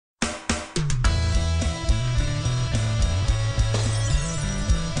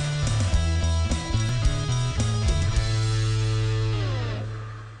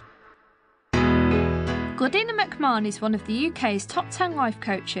Gladina McMahon is one of the UK's top 10 life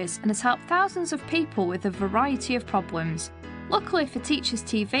coaches and has helped thousands of people with a variety of problems. Luckily for Teachers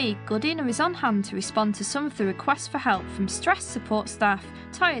TV, Gladina is on hand to respond to some of the requests for help from stressed support staff,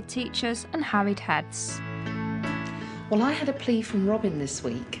 tired teachers and harried heads. Well, I had a plea from Robin this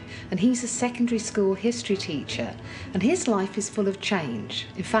week, and he's a secondary school history teacher, and his life is full of change.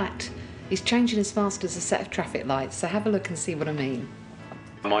 In fact, he's changing as fast as a set of traffic lights, so have a look and see what I mean.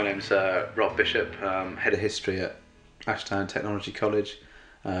 My name's Rob Bishop, Head of History at Ashtown Technology College.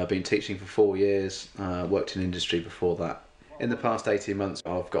 Been teaching for 4 years, worked in industry before that. In the past 18 months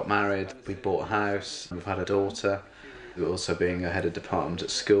I've got married, we bought a house, we've had a daughter. Also being a head of department at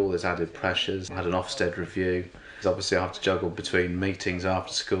school, there's added pressures. I had an Ofsted review. Obviously I have to juggle between meetings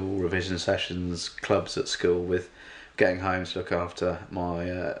after school, revision sessions, clubs at school, with getting home to look after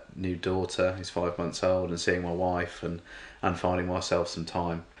my new daughter who's 5 months old and seeing my wife and finding myself some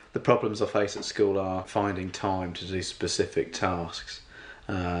time. The problems I face at school are finding time to do specific tasks,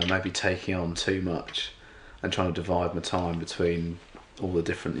 maybe taking on too much and trying to divide my time between all the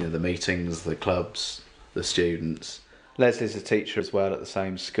different, the meetings, the clubs, the students. Leslie's a teacher as well at the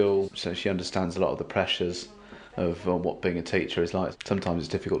same school, so she understands a lot of the pressures of what being a teacher is like. Sometimes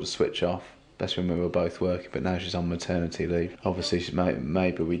it's difficult to switch off, especially when we were both working, but now she's on maternity leave. Obviously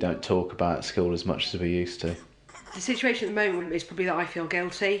maybe we don't talk about school as much as we used to. The situation at the moment is probably that I feel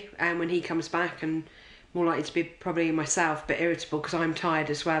guilty, and when he comes back, and more likely to be probably myself, a bit irritable because I'm tired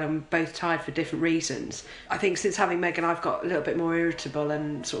as well, and we're both tired for different reasons. I think since having Megan I've got a little bit more irritable,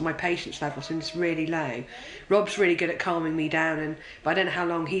 and sort of my patience level seems really low. Rob's really good at calming me down, but I don't know how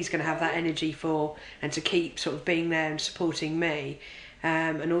long he's going to have that energy for, and to keep sort of being there and supporting me.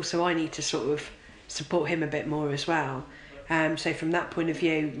 And also I need to sort of support him a bit more as well. So from that point of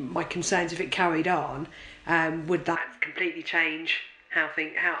view, my concerns, if it carried on, would that completely change how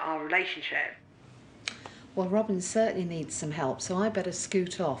our relationship? Well, Robin certainly needs some help, so I better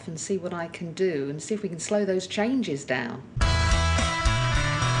scoot off and see what I can do and see if we can slow those changes down.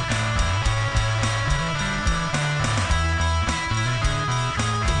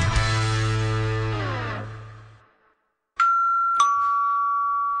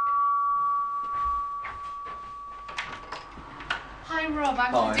 Hi Rob,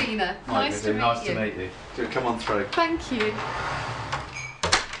 I'm Gladina. Nice to meet you. Come on through. Thank you.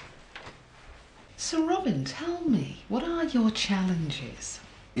 So Robin, tell me, what are your challenges?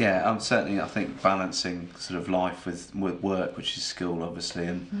 Yeah, I think balancing sort of life with work, which is school obviously,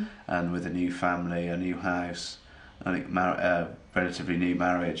 and with a new family, a new house, I think relatively new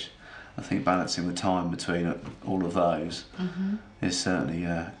marriage. I think balancing the time between all of those is certainly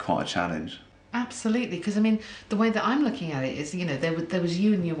quite a challenge. Absolutely, because I mean, the way that I'm looking at it is, there was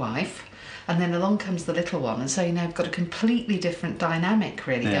you and your wife, and then along comes the little one, and so you've got a completely different dynamic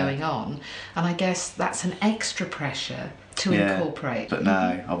really going on, and I guess that's an extra pressure to incorporate. But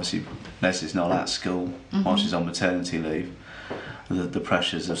now, obviously, Leslie's not at school while she's on maternity leave. The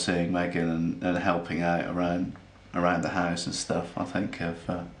pressures of seeing Megan and helping out around the house and stuff, I think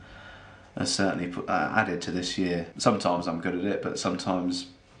have certainly added to this year. Sometimes I'm good at it, but sometimes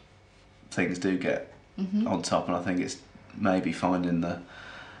things do get on top, and I think it's maybe finding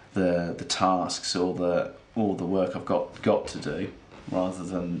the tasks or the work I've got to do, rather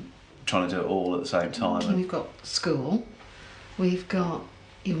than trying to do it all at the same time. We've got school, we've got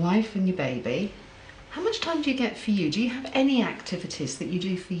your wife and your baby. How much time do you get for you? Do you have any activities that you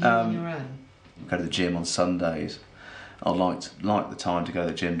do for you on your own? I go to the gym on Sundays. I like the time to go to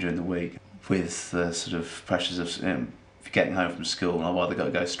the gym during the week. With the sort of pressures of getting home from school, I've either got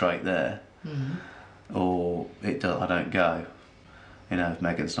to go straight there, or I don't go. If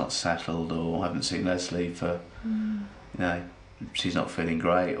Megan's not settled, or I haven't seen Leslie for, she's not feeling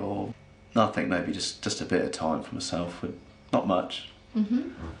great, or I think maybe just a bit of time for myself not much,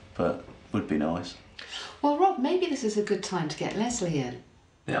 but would be nice. Well, Rob, maybe this is a good time to get Leslie in.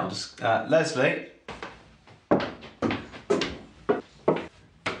 Yeah, I'll just Leslie.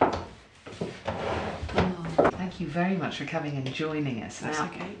 Thank you very much for coming and joining us. That's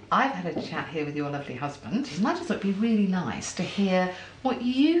okay. I've had a chat here with your lovely husband, and I just thought it'd be really nice to hear what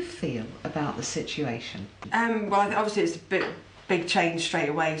you feel about the situation. Well, obviously it's a big change straight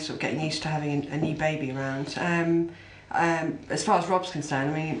away, sort of getting used to having a new baby around. As far as Rob's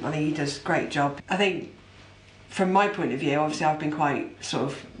concerned, I think he does a great job. I think from my point of view, obviously I've been quite sort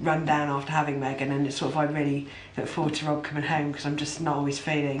of run down after having Megan, and it's sort of, I really look forward to Rob coming home, because I'm just not always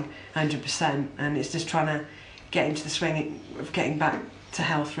feeling 100%, and it's just trying to get into the swing of getting back to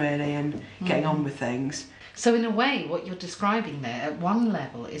health really, and getting on with things. So in a way, what you're describing there, at one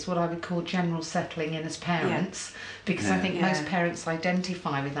level, is what I would call general settling in as parents, because I think most parents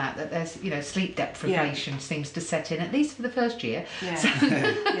identify with that there's, sleep deprivation seems to set in, at least for the first year. So,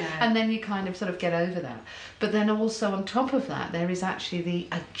 and then you kind of sort of get over that. But then also on top of that, there is actually the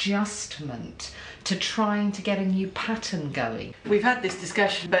adjustment to trying to get a new pattern going. We've had this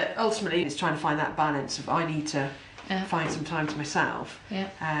discussion, but ultimately it's trying to find that balance of I need to find some time to myself,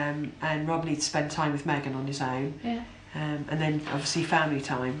 and Rob needs to spend time with Megan on his own, and then obviously family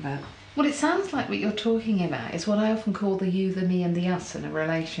time. But well, it sounds like what you're talking about is what I often call the you, the me and the us in a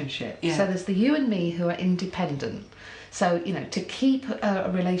relationship. So there's the you and me who are independent. So, to keep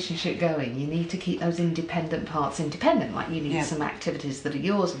a relationship going, you need to keep those independent parts independent. Like you need some activities that are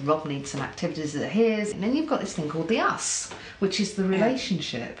yours, and Rob needs some activities that are his. And then you've got this thing called the us, which is the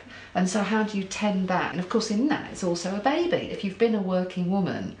relationship. And so how do you tend that? And of course in that it's also a baby. If you've been a working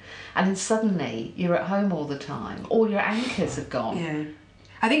woman and then suddenly you're at home all the time, all your anchors have gone. Yeah.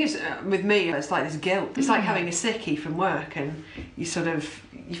 I think it's with me, it's like this guilt. It's like having a sickie from work, and you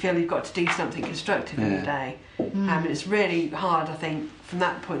feel you've got to do something constructive in the day. And it's really hard, I think, from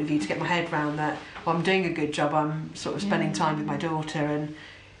that point of view, to get my head around that. Well, I'm doing a good job. I'm sort of spending time with my daughter, and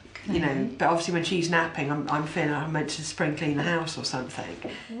but obviously when she's napping, I'm feeling like I'm meant to spring clean the house or something.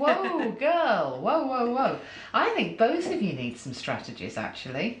 Whoa, girl! Whoa! I think both of you need some strategies,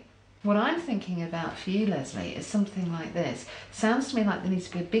 actually. What I'm thinking about for you, Leslie, is something like this. Sounds to me like there needs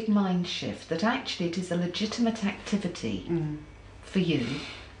to be a big mind shift, that actually it is a legitimate activity for you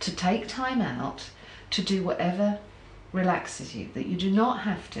to take time out to do whatever relaxes you, that you do not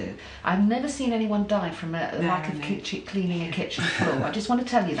have to. I've never seen anyone die from a lack of cleaning a kitchen floor. I just want to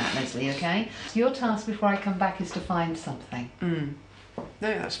tell you that, Leslie, okay? Your task before I come back is to find something. No,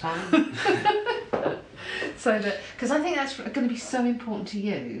 that's fine. So that, because I think that's going to be so important to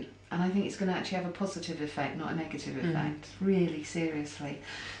you. And I think it's going to actually have a positive effect, not a negative effect, really seriously.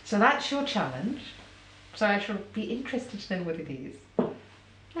 So that's your challenge. So I shall be interested to know what it is.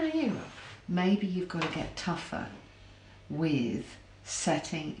 Now you, Rob, maybe you've got to get tougher with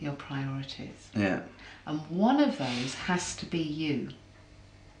setting your priorities. Yeah. And one of those has to be you.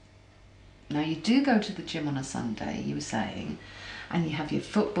 Now you do go to the gym on a Sunday, you were saying, and you have your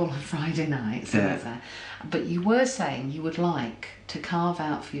football on Friday night, but you were saying you would like to carve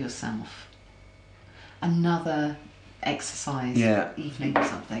out for yourself another exercise evening or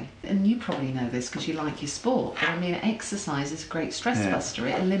something. And you probably know this because you like your sport, but I mean, exercise is a great stress buster.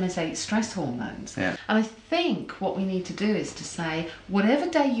 It eliminates stress hormones. And I think what we need to do is to say, whatever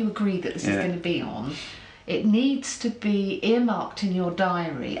day you agree that this is going to be on, it needs to be earmarked in your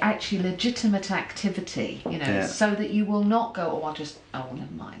diary, actually legitimate activity, so that you will not go,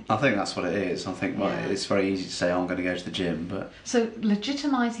 never mind. I think that's what it is. I think it's very easy to say, I'm going to go to the gym, but... So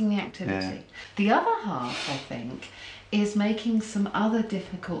legitimising the activity. The other half, I think, is making some other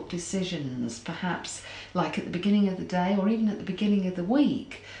difficult decisions, perhaps like at the beginning of the day or even at the beginning of the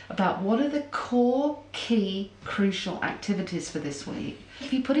week, about what are the core, key, crucial activities for this week.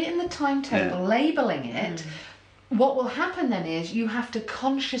 If you put it in the timetable, labelling it, what will happen then is you have to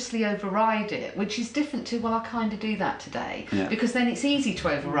consciously override it, which is different to, well, I'll kind of do that today. Because then it's easy to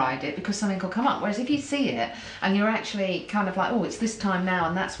override it because something will come up. Whereas if you see it and you're actually kind of like, oh, it's this time now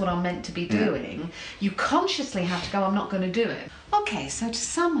and that's what I'm meant to be doing, you consciously have to go, I'm not going to do it. Okay, so to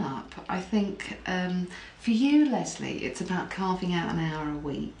sum up, I think for you, Leslie, it's about carving out an hour a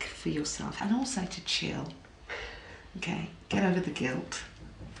week for yourself and also to chill. Okay, get over the guilt.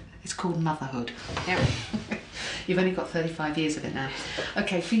 It's called motherhood. You've only got 35 years of it now.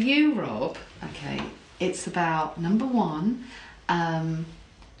 Okay, for you, Rob, it's about, number one,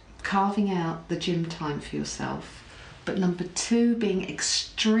 carving out the gym time for yourself. But number two, being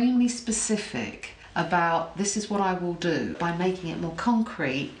extremely specific about this is what I will do. By making it more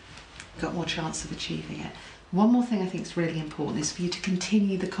concrete, you've got more chance of achieving it. One more thing I think is really important is for you to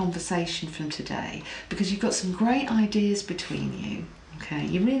continue the conversation from today, because you've got some great ideas between you. Okay,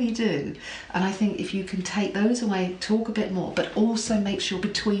 you really do. And I think if you can take those away, talk a bit more, but also make sure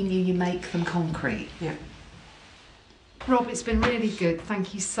between you make them concrete. Rob, it's been really good.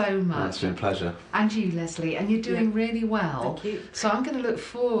 Thank you so much. It's been a pleasure. And you, Leslie, and you're doing really well. Thank you. So I'm going to look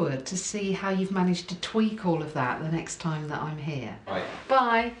forward to see how you've managed to tweak all of that the next time that I'm here. Bye.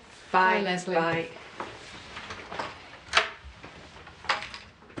 Bye. Bye, Leslie. Bye.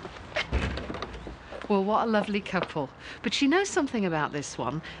 Well, what a lovely couple. But you know something about this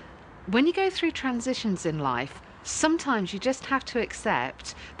one? When you go through transitions in life, sometimes you just have to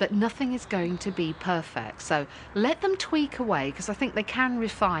accept that nothing is going to be perfect. So let them tweak away, because I think they can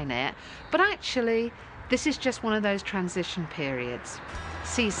refine it. But actually, this is just one of those transition periods.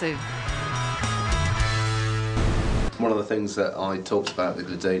 See you soon. One of the things that I talked about with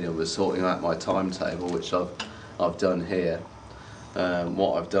Ladina was sorting out my timetable, which I've done here.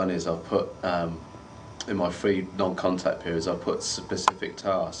 What I've done is I've put in my free non-contact periods, I put specific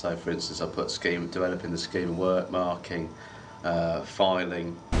tasks. So, for instance, I put developing the scheme of work, marking,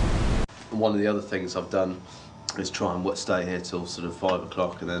 filing. And one of the other things I've done is try and stay here till sort of 5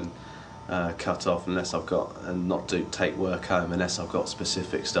 o'clock and then cut off unless I've got, and not take work home unless I've got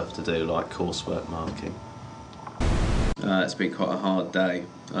specific stuff to do, like coursework marking. It's been quite a hard day.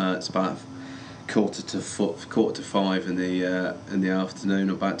 It's about quarter to 5 in the afternoon.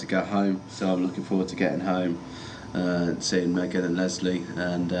 I'm about to go home, so I'm looking forward to getting home and seeing Megan and Leslie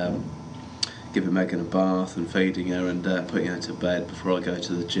and giving Megan a bath and feeding her and putting her to bed before I go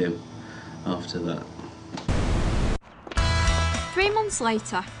to the gym after that. 3 months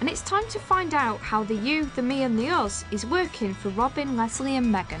later, and it's time to find out how the you, the me and the us is working for Robin, Leslie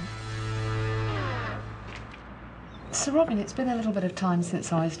and Megan. So Robin, it's been a little bit of time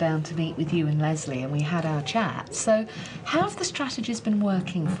since I was down to meet with you and Leslie and we had our chat. So how have the strategies been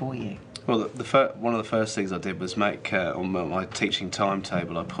working for you? Well, one of the first things I did was make, on my teaching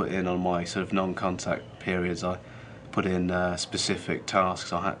timetable, I put in on my sort of non-contact periods, I put in specific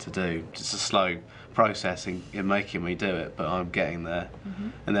tasks I had to do. It's a slow process in making me do it, but I'm getting there. Mm-hmm.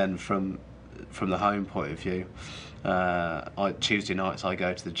 And then from the home point of view, Tuesday nights I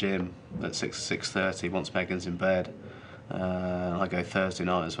go to the gym at 6:30 once Megan's in bed. I go Thursday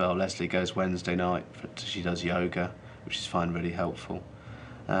night as well. Leslie goes Wednesday night. She does yoga, which is fine, really helpful.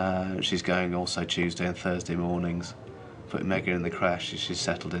 She's going also Tuesday and Thursday mornings. Putting Megan in the crash, she's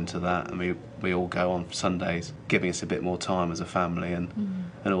settled into that, and we all go on Sundays, giving us a bit more time as a family and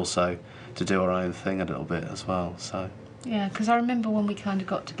also to do our own thing a little bit as well. So. Yeah, because I remember when we kind of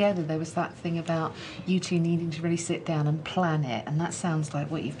got together, there was that thing about you two needing to really sit down and plan it, and that sounds like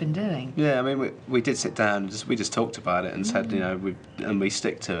what you've been doing. Yeah, I mean, we did sit down, we just talked about it and said, you know, we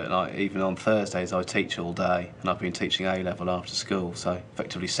stick to it. Like, even on Thursdays, I teach all day, and I've been teaching A-level after school, so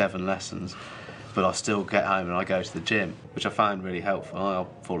effectively 7 lessons. But I still get home and I go to the gym, which I find really helpful.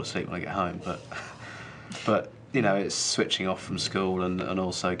 I'll fall asleep when I get home, but you know, it's switching off from school and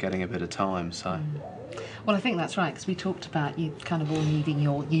also getting a bit of time, so... Well, I think that's right, because we talked about you kind of all needing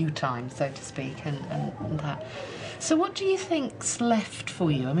your you time, so to speak, and that. So what do you think's left for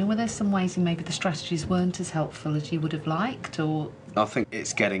you? I mean, were there some ways in maybe the strategies weren't as helpful as you would have liked, or...? I think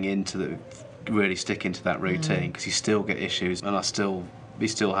it's getting into really sticking to that routine, because you still get issues, and we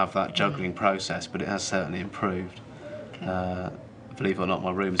still have that juggling process, but it has certainly improved. Okay. Believe it or not,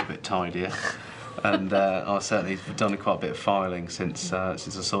 my room's a bit tidier. And I've certainly done quite a bit of filing since I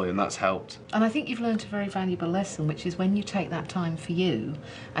saw you, and that's helped. And I think you've learned a very valuable lesson, which is when you take that time for you,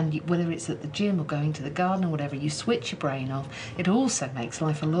 and whether it's at the gym or going to the garden or whatever, you switch your brain off. It also makes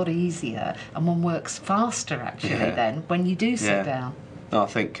life a lot easier, and one works faster actually then when you do sit down. No, I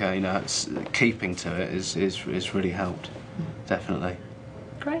think you know, keeping to it is really helped, definitely.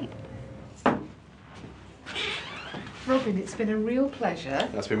 Great. Robin, it's been a real pleasure.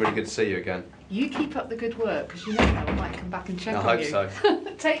 That's been really good to see you again. You keep up the good work, because you never know, I might come back and check on you. I hope so.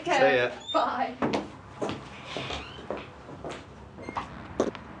 Take care. See ya. Bye.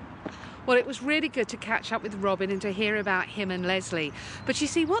 Well, it was really good to catch up with Robin and to hear about him and Leslie. But you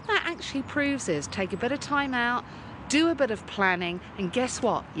see, what that actually proves is take a bit of time out, do a bit of planning, and guess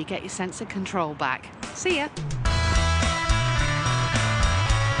what? You get your sense of control back. See ya.